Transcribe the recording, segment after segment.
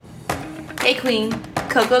Hey Queen,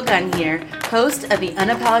 Koco Gunn here, host of the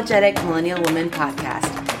Unapologetic Millennial Woman podcast.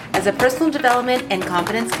 As a personal development and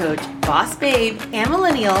confidence coach, boss babe, and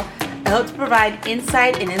millennial, I hope to provide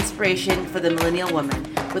insight and inspiration for the millennial woman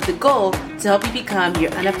with the goal to help you become your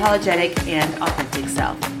unapologetic and authentic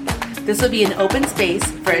self. This will be an open space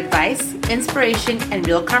for advice, inspiration, and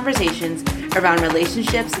real conversations around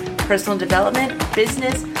relationships, personal development,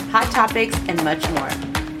 business, hot topics, and much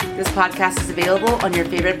more. This podcast is available on your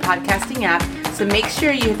favorite podcasting app, so make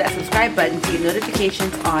sure you hit that subscribe button to get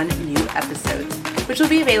notifications on new episodes, which will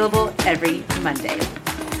be available every Monday.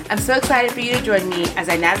 I'm so excited for you to join me as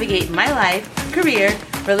I navigate my life, career,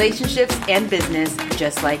 relationships, and business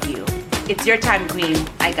just like you. It's your time, Queen.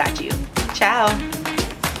 I got you. Ciao.